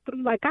the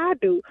drive-thru like I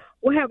do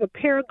will have a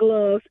pair of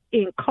gloves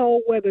in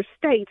cold weather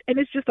states. And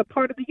it's just a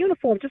part of the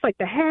uniform, just like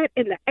the hat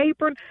and the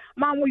apron.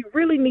 Mom, we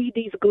really need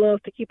these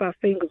gloves to keep our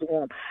fingers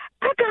warm.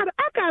 I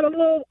got a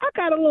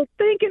little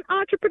thinking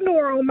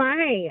entrepreneur on my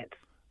hands.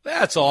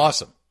 That's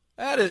awesome.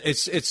 That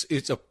is,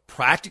 it's a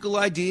practical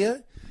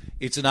idea.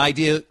 It's an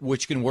idea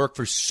which can work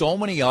for so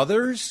many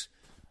others,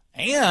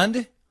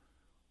 and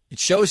it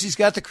shows he's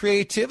got the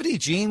creativity,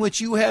 Gene, which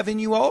you have in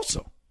you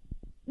also.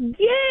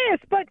 Yes,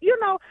 but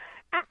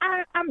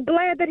I'm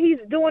glad that he's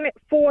doing it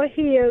for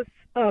his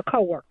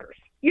coworkers.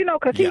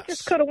 Because he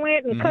just could have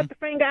went and cut the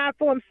finger out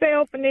for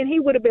himself, and then he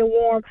would have been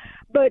warm.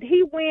 But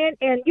he went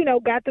and,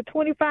 got the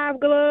 25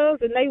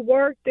 gloves, and they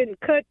worked and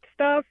cut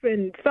stuff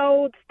and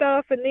sewed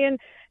stuff, and then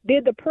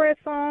did the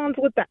press-ons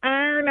with the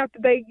iron after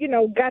they,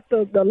 got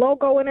the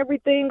logo and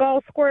everything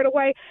all squared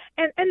away.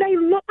 And they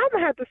look, I'm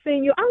going to have to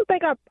send you. I don't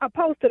think I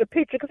posted a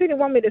picture because he didn't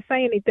want me to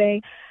say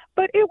anything.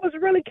 But it was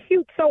really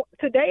cute. So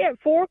today at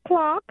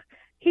 4:00,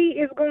 he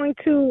is going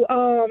to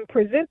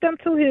present them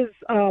to his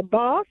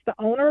boss, the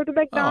owner of the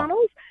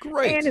McDonald's. Oh,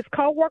 great. And his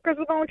coworkers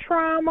are going to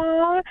try them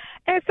on.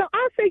 And so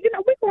I said,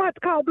 we're going to have to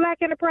call Black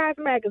Enterprise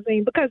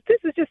Magazine, because this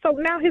is just so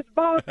now his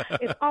boss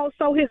is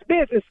also his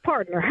business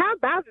partner. How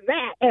about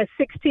that at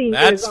 16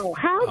 years old?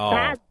 How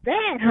about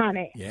that,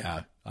 honey?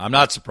 Yeah, I'm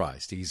not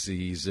surprised.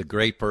 He's a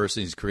great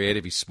person. He's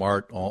creative. He's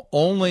smart.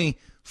 Only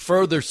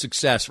further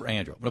success for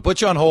Andrew. I'm going to put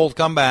you on hold.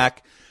 Come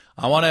back.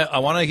 I want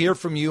to hear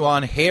from you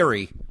on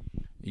Harry.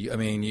 I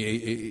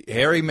mean,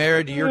 Harry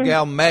married to your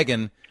gal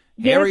Meghan.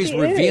 Yes, Harry's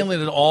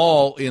revealing it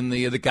all in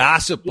the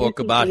gossip book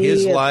about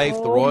his life,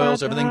 the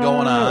Royals, everything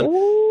going on.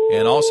 Ooh.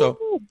 And also,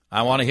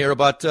 I want to hear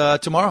about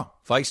tomorrow,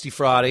 Feisty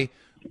Friday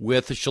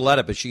with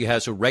Shaletta, but she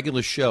has a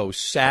regular show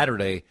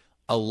Saturday,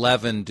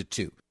 11 to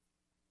 2.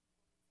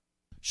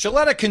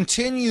 Shaletta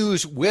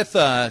continues with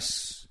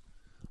us.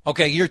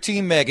 Okay, your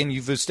team, Meghan,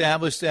 you've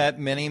established that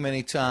many,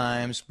 many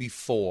times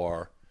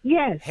before.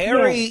 Yes.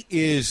 Harry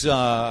is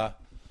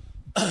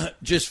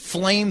just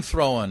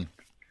flame-throwing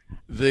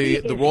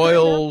the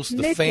Royals,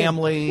 the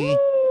family.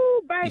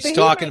 Ooh, baby, he's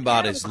talking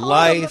about his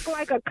life. Look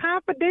like a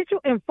confidential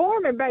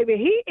informant, baby.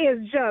 He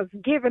is just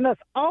giving us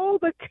all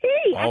the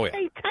tea. Oh, I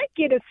can't take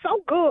it. It's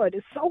so good.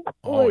 It's so good.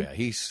 Oh yeah,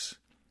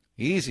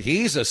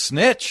 he's a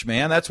snitch,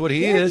 man. That's what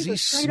he is.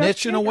 He's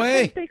snitching away. I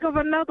can't think of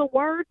another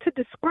word to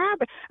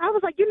describe it. I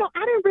was like,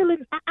 I didn't really.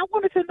 I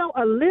wanted to know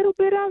a little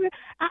bit of it.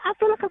 I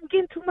feel like I'm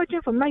getting too much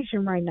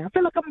information right now. I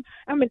feel like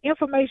I'm an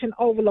information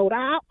overload.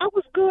 I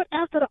was good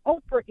after the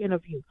Oprah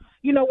interview.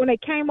 When they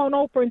came on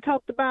Oprah and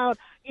talked about,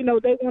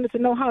 they wanted to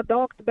know how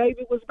dark the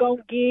baby was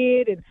gonna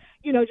get, and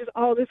just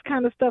all this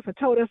kind of stuff, and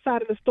told their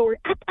side of the story.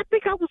 I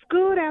think I was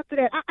good after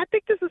that. I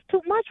think this is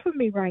too much for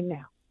me right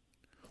now.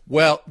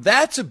 Well,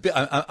 that's a bit.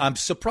 I'm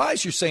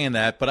surprised you're saying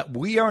that, but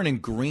we are in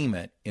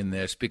agreement in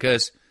this,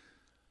 because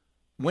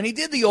when he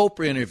did the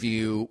Oprah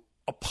interview,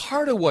 a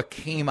part of what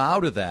came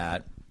out of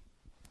that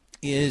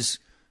is,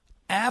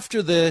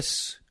 after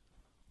this,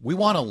 we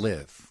want to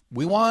live.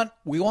 We want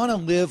to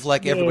live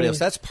like everybody else.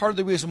 That's part of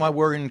the reason why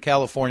we're in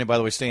California, by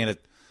the way, staying at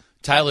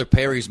Tyler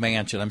Perry's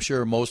mansion. I'm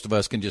sure most of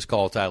us can just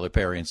call Tyler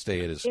Perry and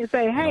stay at his and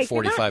say, hey,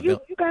 45 you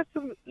got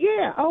some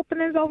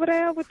openings over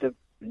there with the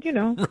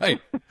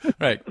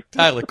Right.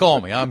 Tyler,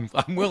 call me. I'm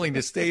willing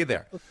to stay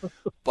there.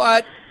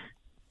 But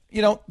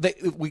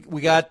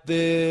we got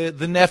the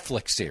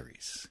Netflix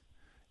series.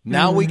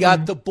 Now we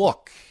got the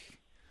book.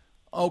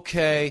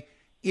 Okay,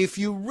 if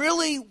you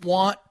really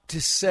want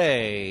to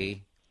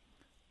say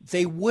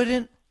they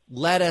wouldn't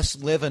let us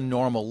live a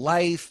normal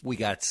life, we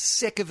got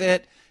sick of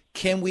it,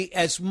 can we,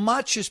 as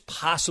much as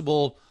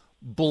possible,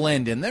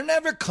 blend in? They're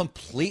never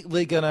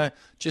completely going to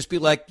just be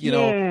like,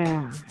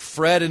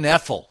 Fred and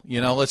Ethel,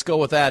 let's go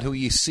with that, who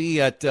you see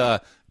at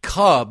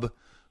Cub.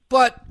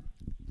 But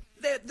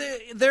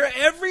they're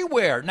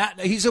everywhere.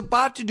 He's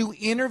about to do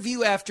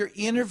interview after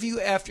interview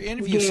after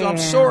interview. Yeah. So I'm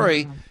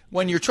sorry,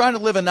 when you're trying to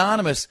live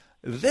anonymous,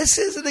 this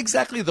isn't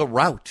exactly the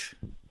route.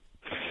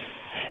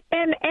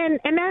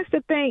 And that's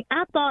the thing.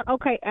 I thought,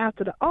 okay,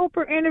 after the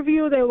Oprah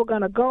interview, they were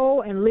going to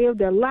go and live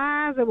their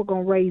lives. They were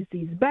going to raise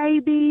these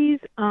babies.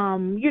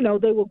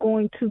 They were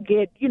going to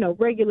get,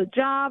 regular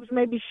jobs.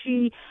 Maybe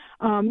she,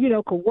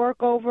 could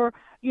work over,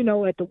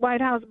 at the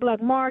White House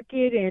black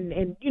market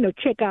and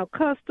check out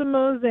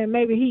customers. And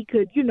maybe he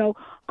could,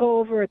 go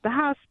over at the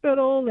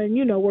hospital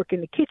and, work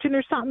in the kitchen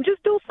or something.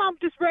 Just do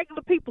something, just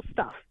regular people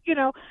stuff,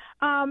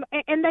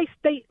 And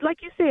they like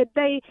you said,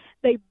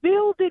 they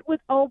build it with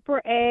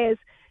Oprah as,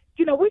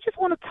 we just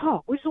want to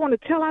talk. We just want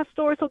to tell our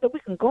story so that we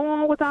can go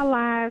on with our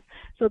lives,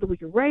 so that we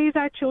can raise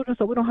our children,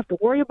 so we don't have to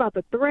worry about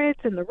the threats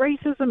and the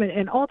racism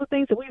and all the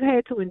things that we've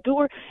had to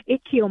endure.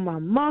 It killed my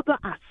mother.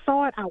 I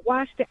saw it. I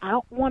watched it. I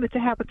don't want it to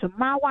happen to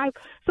my wife,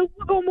 so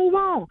we're going to move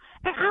on.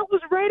 And I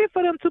was ready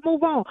for them to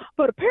move on,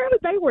 but apparently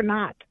they were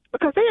not,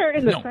 because they are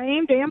in the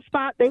same damn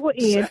spot they were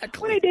in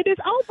when they did this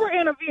Oprah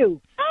interview.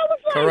 I was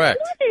like, correct.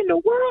 What in the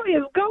world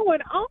is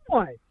going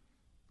on?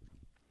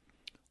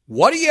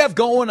 What do you have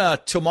going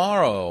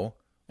tomorrow,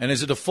 and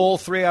is it a full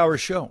 3-hour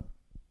show?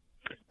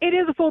 It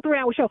is a full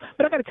 3-hour show,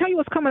 but I got to tell you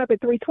what's coming up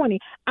at 3:20.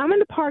 I'm in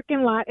the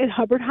parking lot at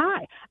Hubbard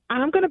High.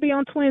 I'm going to be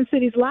on Twin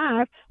Cities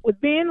Live with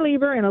Ben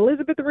Lieber and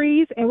Elizabeth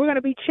Reese, and we're going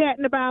to be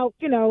chatting about,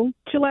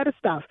 Shaletta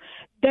stuff.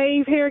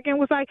 Dave Harrigan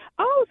was like,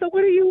 oh, so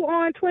what are you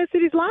on Twin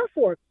Cities Live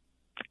for?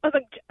 I was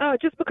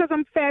like, just because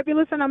I'm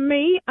fabulous and I'm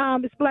me,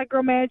 it's Black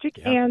Girl Magic,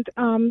 and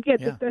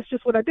that's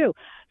just what I do.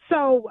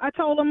 So I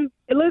told him,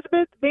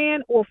 Elizabeth,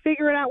 Ben, we'll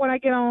figure it out when I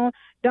get on.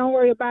 Don't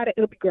worry about it.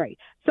 It'll be great.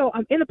 So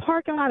I'm in the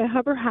parking lot at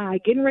Hubbard High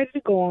getting ready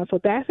to go on. So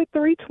that's at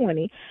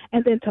 3:20.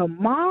 And then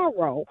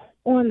tomorrow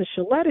on the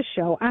Shaletta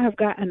Show, I have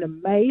got an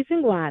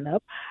amazing lineup.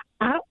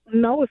 I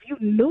don't know if you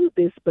knew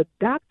this, but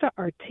Dr.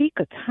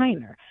 Artika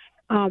Tyner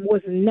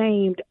was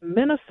named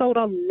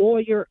Minnesota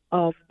Lawyer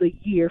of the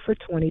Year for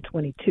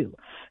 2022.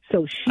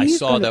 So I she's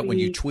saw that when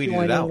you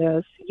tweeted it out.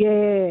 Us.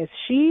 Yes,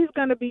 she's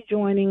going to be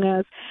joining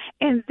us.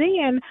 And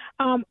then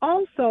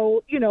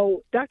also, you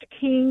know, Dr.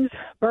 King's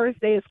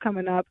birthday is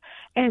coming up,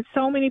 and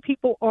so many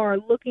people are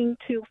looking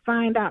to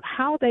find out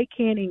how they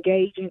can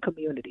engage in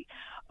community.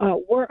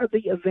 Where are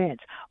the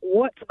events?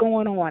 What's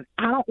going on?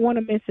 I don't want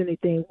to miss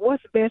anything.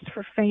 What's best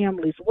for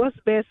families? What's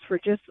best for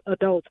just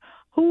adults?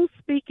 Who's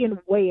speaking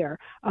where?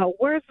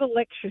 Where's the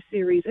lecture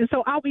series? And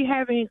so I'll be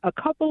having a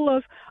couple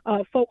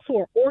of folks who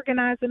are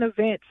organizing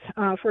events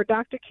for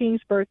Dr.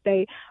 King's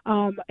birthday,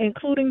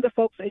 including the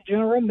folks at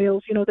General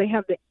Mills. You know, they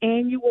have the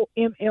annual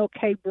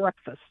MLK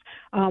breakfast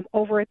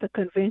over at the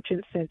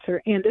convention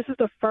center. And this is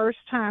the first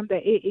time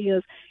that it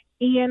is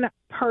in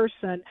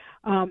person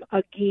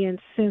again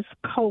since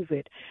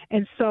COVID.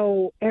 And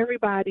so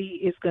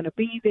everybody is going to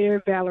be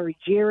there. Valerie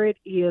Jarrett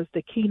is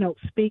the keynote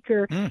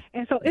speaker.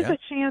 And so it's a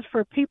chance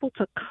for people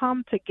to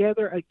come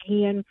together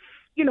again,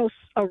 you know,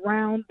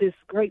 around this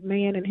great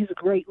man and his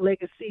great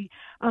legacy,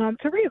 to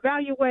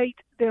reevaluate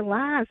their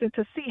lives and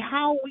to see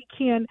how we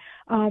can,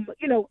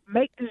 you know,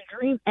 make this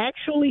dream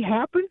actually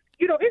happen.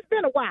 You know, it's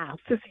been a while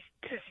since he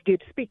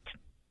did speak.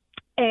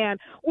 And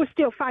we're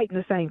still fighting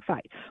the same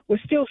fight. We're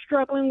still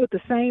struggling with the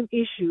same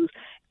issues.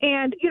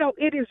 And, you know,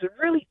 it is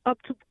really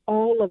up to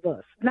all of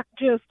us, not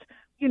just,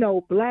 you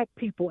know, black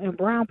people and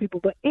brown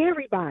people, but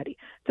everybody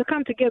to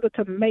come together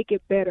to make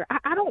it better.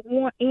 I don't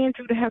want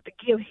Andrew to have to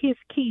give his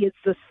kids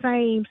the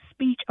same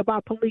speech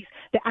about police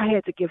that I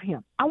had to give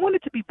him. I want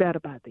it to be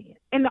better by then.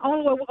 And the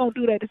only way we're going to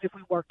do that is if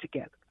we work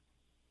together.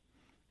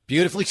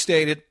 Beautifully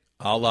stated.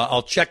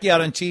 I'll check you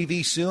out on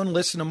TV soon,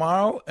 listen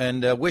tomorrow,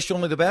 and wish you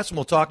only the best, and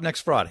we'll talk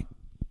next Friday.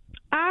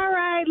 All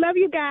right. Love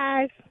you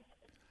guys.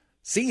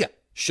 See ya.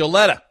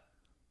 Shaletta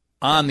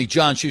on the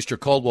John Schuster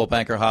Coldwell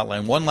Banker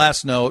Hotline. One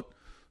last note.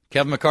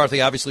 Kevin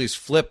McCarthy obviously has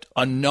flipped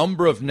a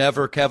number of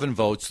Never Kevin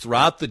votes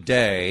throughout the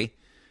day.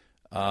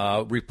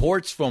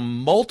 Reports from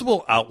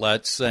multiple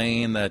outlets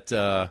saying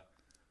that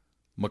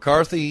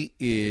McCarthy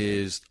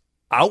is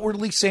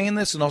outwardly saying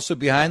this and also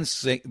behind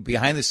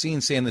the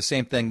scenes saying the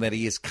same thing, that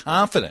he is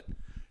confident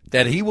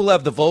that he will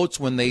have the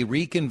votes when they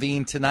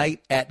reconvene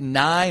tonight at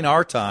 9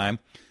 our time,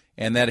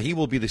 and that he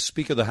will be the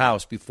Speaker of the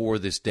House before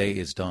this day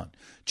is done.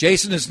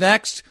 Jason is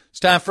next. It's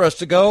time for us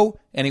to go.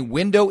 Any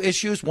window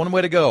issues? One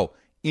way to go.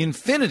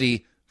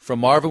 Infinity from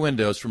Marvin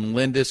Windows from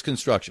Lindis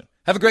Construction.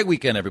 Have a great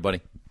weekend,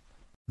 everybody.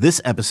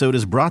 This episode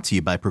is brought to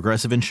you by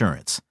Progressive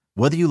Insurance.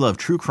 Whether you love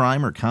true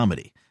crime or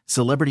comedy,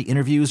 celebrity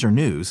interviews or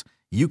news,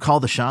 you call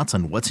the shots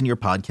on what's in your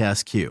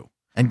podcast queue.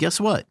 And guess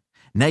what?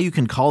 Now you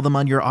can call them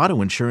on your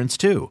auto insurance,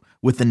 too,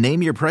 with the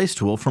Name Your Price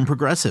tool from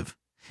Progressive.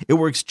 It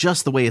works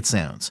just the way it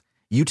sounds.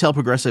 You tell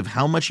Progressive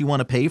how much you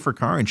want to pay for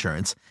car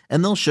insurance,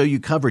 and they'll show you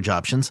coverage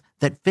options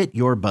that fit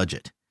your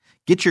budget.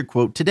 Get your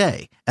quote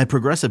today at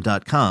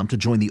Progressive.com to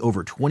join the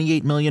over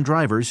 28 million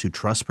drivers who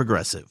trust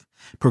Progressive.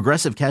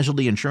 Progressive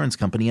Casualty Insurance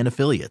Company and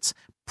Affiliates.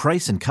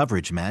 Price and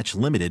coverage match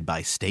limited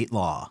by state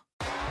law.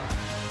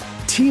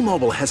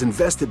 T-Mobile has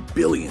invested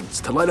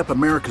billions to light up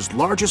America's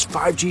largest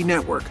 5G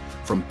network,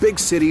 from big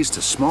cities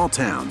to small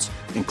towns,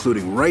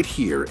 including right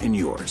here in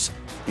yours.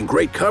 And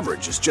great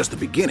coverage is just the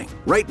beginning.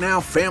 Right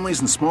now, families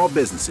and small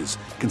businesses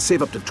can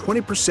save up to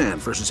 20%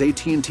 versus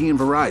AT&T and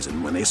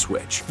Verizon when they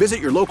switch. Visit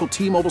your local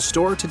T-Mobile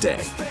store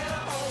today.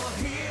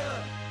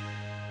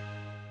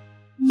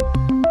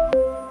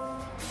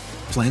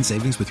 Plan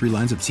savings with 3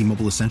 lines of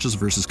T-Mobile Essentials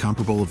versus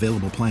comparable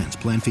available plans.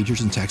 Plan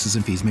features and taxes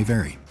and fees may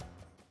vary.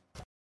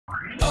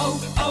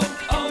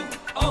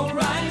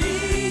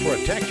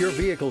 Protect your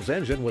vehicle's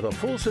engine with a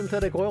full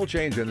synthetic oil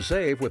change and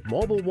save with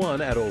Mobil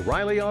 1 at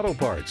O'Reilly Auto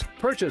Parts.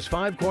 Purchase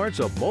 5 quarts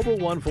of Mobil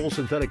 1 full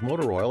synthetic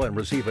motor oil and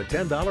receive a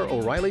 $10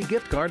 O'Reilly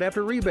gift card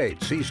after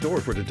rebate. See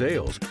store for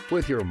details.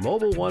 With your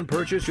Mobil 1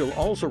 purchase, you'll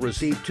also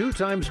receive 2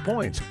 times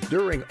points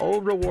during O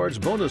Rewards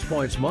Bonus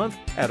Points Month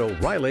at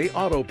O'Reilly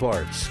Auto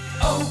Parts.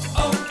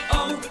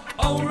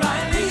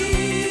 O'Reilly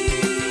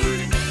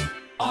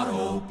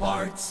Auto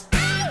Parts.